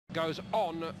Goes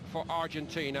on for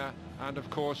Argentina and of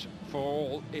course for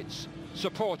all its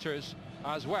supporters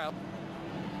as well.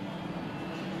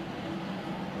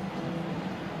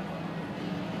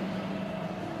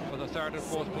 For the third and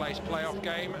fourth place playoff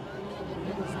game,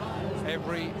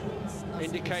 every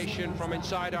indication from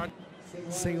inside our...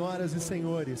 Senhoras e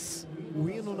senhores, o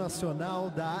hino nacional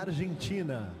da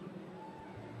Argentina.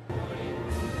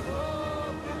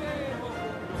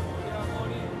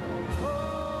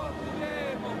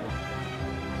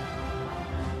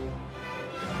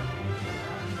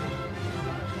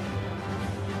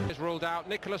 Ruled out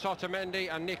Nicolas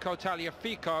Otamendi and Nico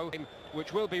Tagliafico,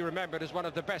 which will be remembered as one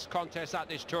of the best contests at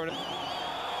this tournament.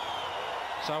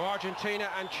 So Argentina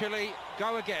and Chile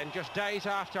go again, just days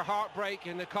after heartbreak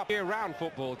in the Cup. Year-round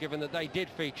football, given that they did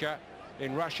feature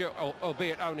in Russia,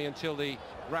 albeit only until the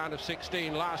round of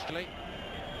 16 lastly.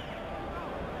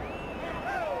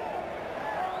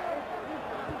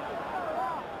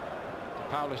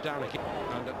 Paul is down again,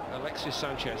 and Alexis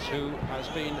Sanchez, who has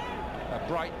been a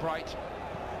bright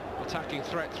attacking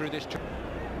threat through this tournament,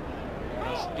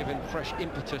 has given fresh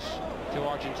impetus to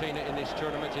Argentina in this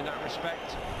tournament in that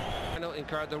respect.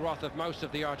 Incurred the wrath of most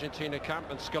of the Argentina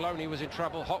camp, and Scaloni was in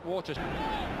trouble. Hot water.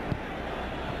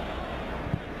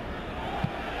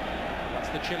 That's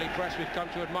the Chile press we've come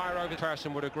to admire over.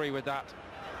 Person would agree with that.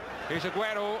 Here's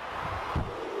Aguero.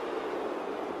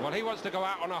 Well, he wants to go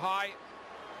out on a high.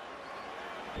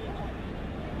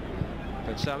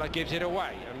 Pencella gives it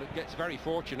away and gets very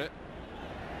fortunate.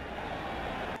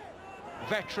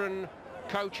 Veteran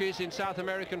coaches in South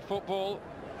American football.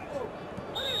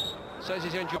 Says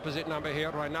he's in opposite number here,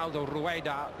 Reinaldo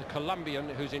Rueda, the Colombian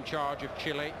who's in charge of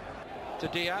Chile. To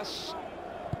Diaz.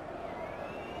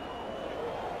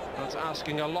 That's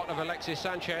asking a lot of Alexis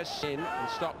Sanchez. In and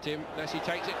stopped him. Messi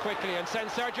takes it quickly and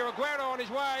sends Sergio Aguero on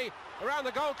his way around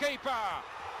the goalkeeper.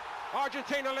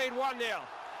 Argentina lead 1-0.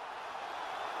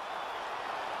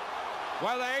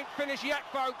 Well, they ain't finished yet,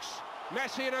 folks.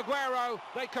 Messi and Aguero,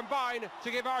 they combine to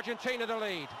give Argentina the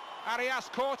lead. Arias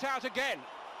caught out again,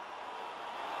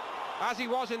 as he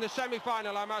was in the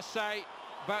semi-final, I must say,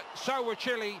 but so were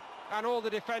Chile and all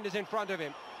the defenders in front of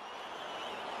him.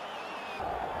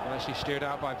 Nicely steered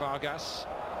out by Vargas.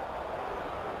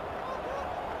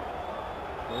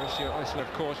 Mauricio Isla,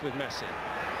 of course, with Messi.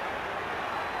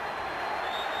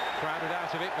 Crowded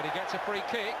out of it, but he gets a free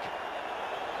kick.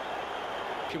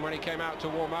 When he came out to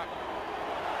warm up.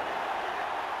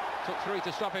 Took 3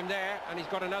 to stop him there, and he's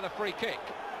got another free kick.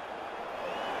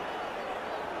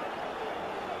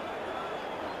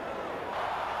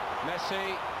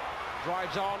 Messi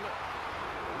drives on,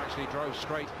 actually drove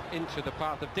straight into the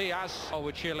path of Diaz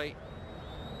with Chile,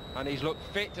 and he's looked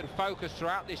fit and focused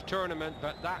throughout this tournament,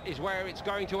 but that is where it's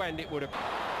going to end, it would have.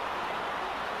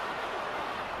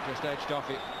 Just edged off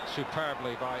it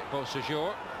superbly by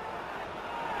Beausejour,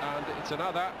 and it's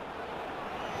another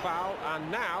foul,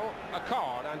 and now a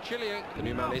card, and Chile, the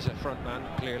new man, is a front man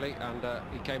clearly, and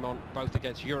he came on both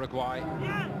against Uruguay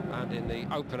and in the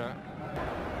opener.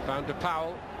 Found De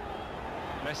Paul.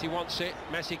 Messi wants it,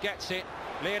 Messi gets it,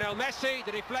 Lionel Messi,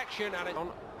 the deflection, and it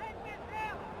on.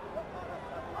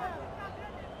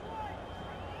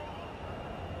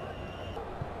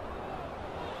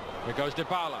 Here goes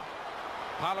Dybala.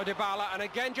 Paulo Dybala, and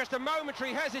again just a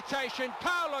momentary hesitation.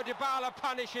 Paulo Dybala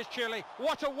punishes Chile.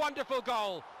 What a wonderful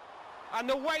goal. And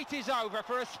the wait is over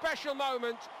for a special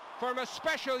moment from a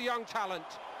special young talent.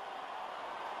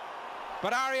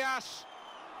 But Arias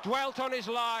dwelt on his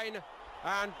line,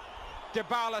 and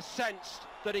Dybala sensed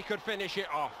that he could finish it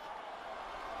off.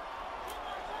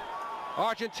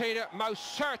 Argentina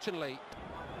most certainly.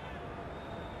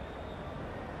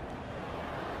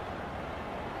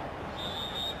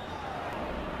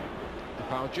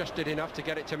 Dybala just did enough to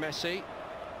get it to Messi.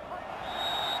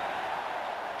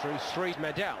 Through 3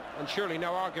 Medel, and surely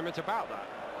no argument about that.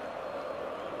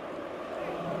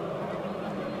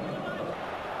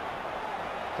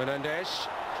 Fernandez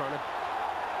trying to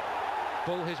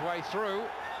pull his way through.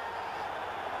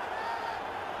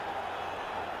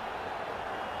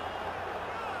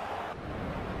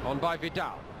 On by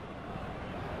Vidal.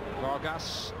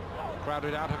 Vargas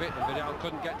crowded out of it, and Vidal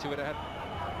couldn't get to it ahead.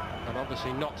 And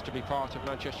obviously not to be part of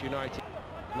Manchester United.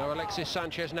 No Alexis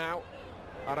Sanchez now.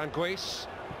 Aranguiz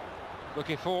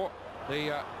looking for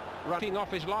the running off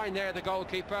his line there, the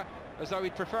goalkeeper, as though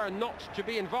he'd prefer not to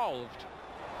be involved.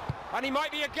 And he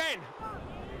might be again.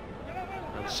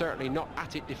 And certainly not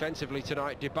at it defensively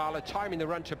tonight. Dybala timing the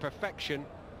run to perfection.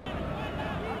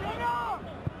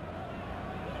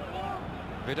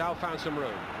 Vidal found some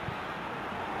room.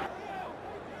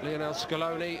 Lionel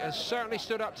Scaloni has certainly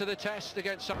stood up to the test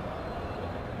against some...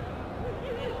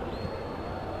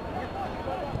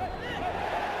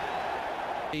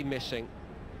 Missing.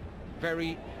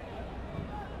 Very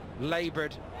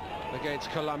laboured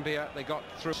against Colombia. They got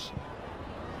through.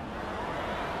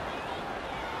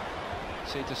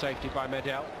 See to safety by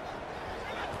Medel.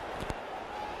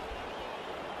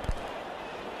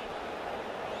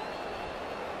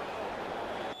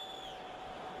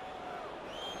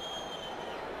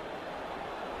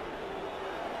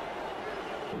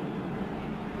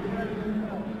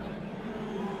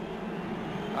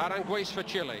 Aranguiz for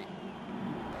Chile.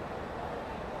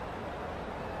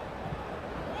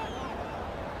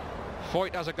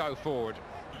 Foyt has a go forward.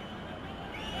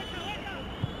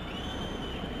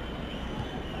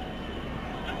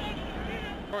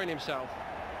 Throwing himself.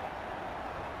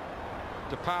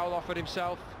 De Paul offered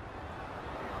himself.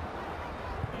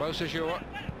 Beausejour.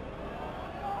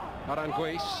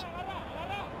 Aranguiz.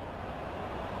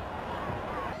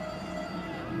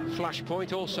 Flash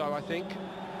point also, I think,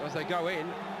 as they go in.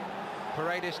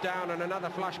 Paredes down and another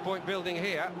flash point building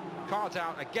here. Cards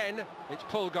out again. It's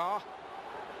Pulgar.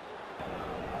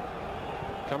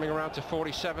 Coming around to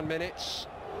 47 minutes.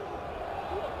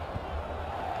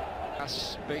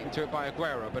 That's beaten to it by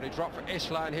Aguero, but he dropped for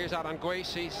Isla, and here's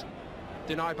Aranguiz. He's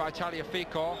denied by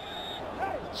Tagliafico.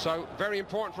 So very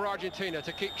important for Argentina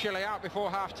to keep Chile out before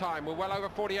half-time. We're well over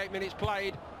 48 minutes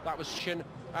played. That was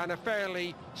and a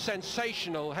fairly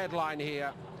sensational headline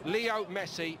here. Leo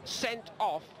Messi sent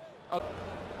off.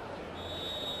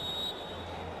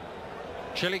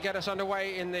 Chile get us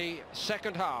underway in the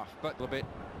second half, but a little bit.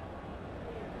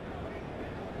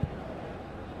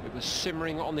 It was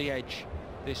simmering on the edge,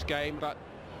 this game, but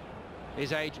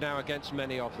his age now against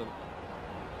many of them.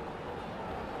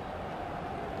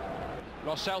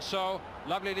 Lo Celso,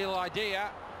 lovely little idea,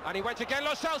 and he went again,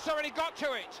 Lo Celso, and he got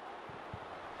to it.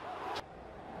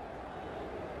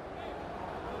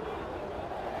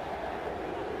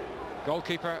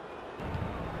 Goalkeeper.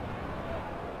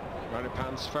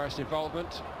 Maripan's first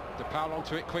involvement. De Paul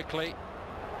onto it quickly.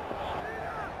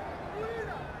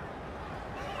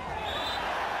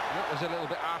 That was a little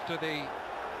bit after the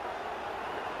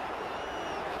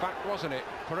fact, wasn't it?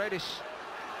 Paredes.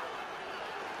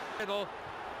 Middle.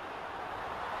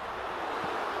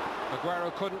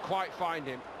 Aguero couldn't quite find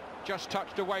him. Just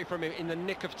touched away from him in the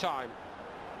nick of time.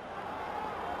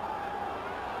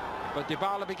 But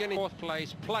Dybala beginning fourth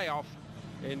place playoff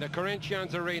in the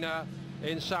Corinthians Arena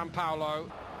in Sao Paulo.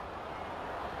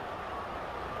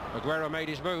 Aguero made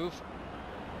his move.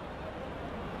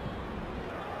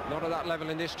 Not at that level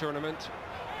in this tournament.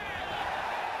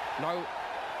 No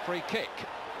free kick.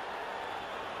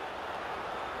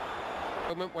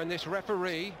 Moment when this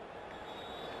referee,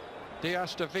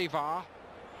 Dias de Vivar,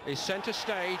 is centre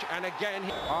stage, and again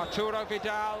Arturo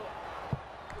Vidal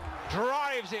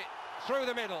drives it through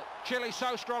the middle. Chile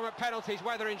so strong at penalties,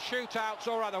 whether in shootouts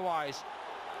or otherwise.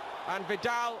 And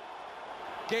Vidal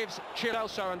gives Chile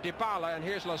Celso and Dybala, and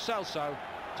here's Lo Celso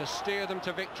to steer them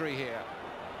to victory here.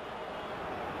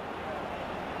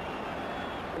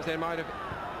 They might have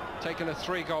taken a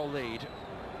 3-goal lead,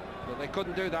 but they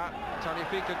couldn't do that.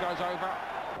 Tagliafico goes over.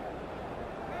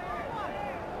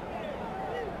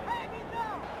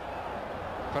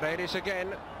 Paredes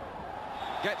again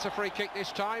gets a free kick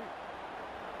this time.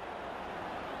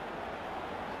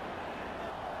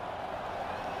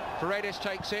 Paredes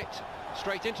takes it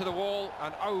straight into the wall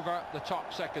and over the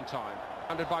top second time.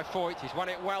 Handed by Foyt, he's won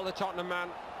it well, the Tottenham man.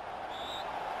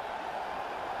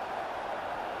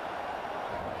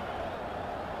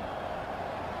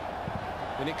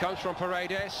 And it comes from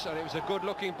Paredes, and it was a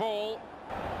good-looking ball.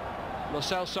 Lo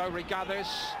Celso regathers,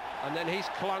 and then he's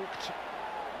clunked.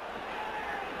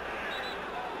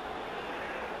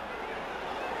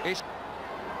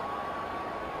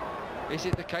 Is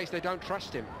it the case they don't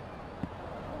trust him?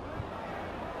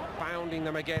 Pounding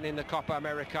them again in the Copa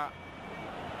America.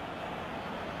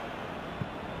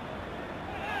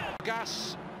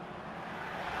 Gas.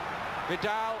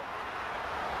 Vidal.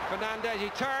 Fernandez, he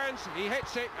turns, he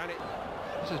hits it, and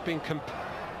this has been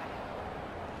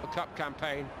a cup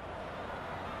campaign.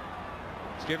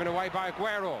 It's given away by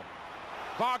Aguero.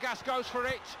 Vargas goes for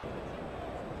it.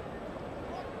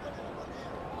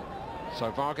 So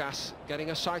Vargas getting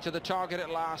a sight of the target at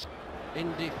last.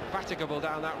 Indefatigable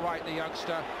down that right, the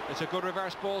youngster. It's a good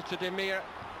reverse ball to Di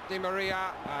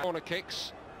Maria. Corner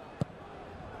kicks.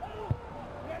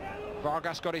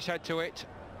 Vargas got his head to it.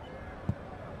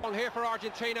 On here for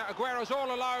Argentina, Aguero's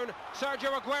all alone.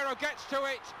 Sergio Aguero gets to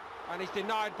it, and he's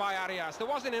denied by Arias. There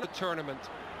wasn't in the tournament.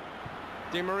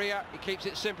 Di Maria, he keeps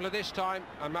it simpler this time,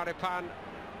 and Maripan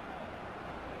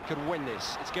could win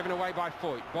this. It's given away by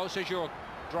Foyt. Beausejour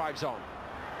drives on.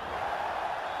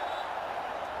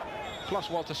 Plus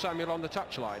Walter Samuel on the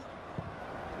touchline.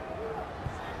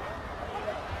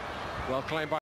 Well claimed by